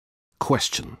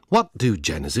question. What do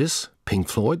Genesis, Pink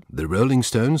Floyd, the Rolling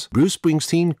Stones, Bruce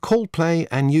Springsteen, Coldplay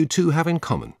and U2 have in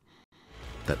common?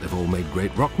 That they've all made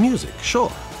great rock music,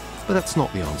 sure, but that's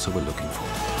not the answer we're looking for.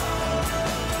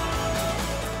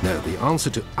 No, the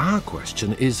answer to our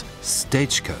question is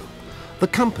Stageco, the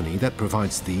company that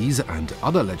provides these and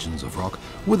other legends of rock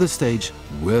with a stage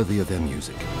worthy of their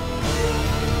music.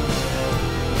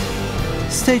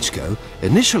 Stageco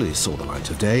initially saw the light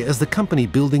of day as the company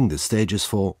building the stages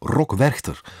for Rock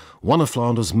Werchter, one of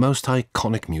Flanders' most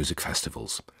iconic music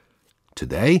festivals.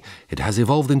 Today, it has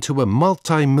evolved into a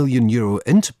multi-million-euro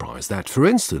enterprise that, for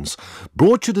instance,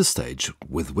 brought you the stage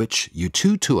with which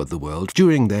U2 toured the world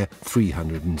during their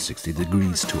 360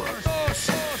 Degrees tour.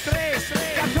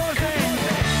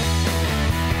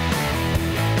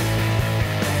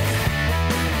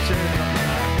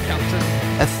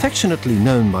 Affectionately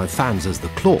known by fans as the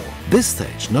Claw, this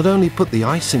stage not only put the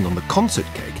icing on the concert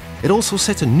cake, it also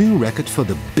set a new record for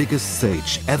the biggest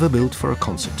stage ever built for a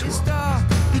concert tour.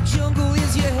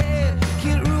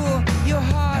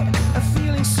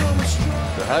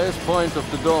 The highest point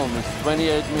of the dome is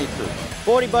 28 meters.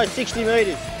 40 by 60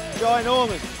 meters.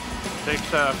 Ginormous. Takes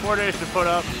 4 days to put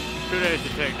up, 2 days to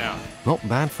take down. Not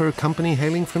bad for a company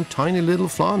hailing from tiny little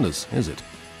Flanders, is it?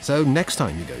 So next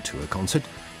time you go to a concert,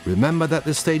 remember that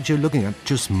the stage you're looking at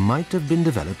just might have been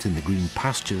developed in the green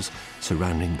pastures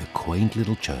surrounding the quaint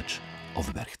little church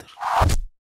of Werchter.